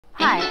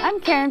Hi, I'm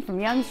Karen from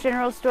Young's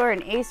General Store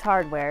and Ace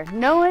Hardware.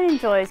 No one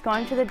enjoys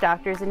going to the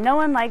doctors and no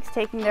one likes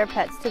taking their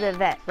pets to the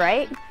vet,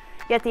 right?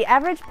 Yet the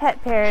average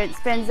pet parent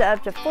spends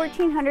up to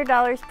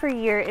 $1,400 per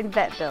year in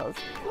vet bills.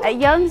 At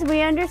Young's,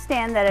 we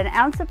understand that an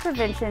ounce of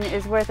prevention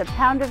is worth a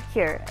pound of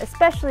cure,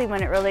 especially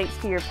when it relates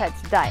to your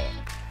pet's diet.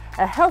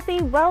 A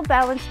healthy,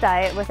 well-balanced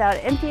diet without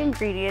empty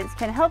ingredients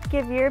can help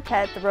give your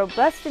pet the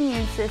robust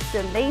immune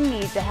system they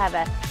need to have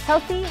a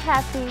healthy,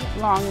 happy,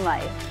 long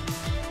life.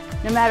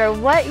 No matter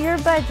what your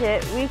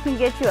budget, we can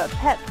get you a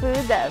pet food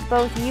that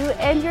both you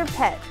and your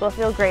pet will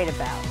feel great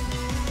about.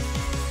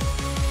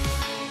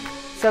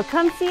 So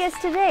come see us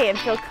today and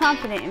feel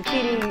confident in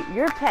feeding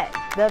your pet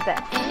the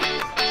best.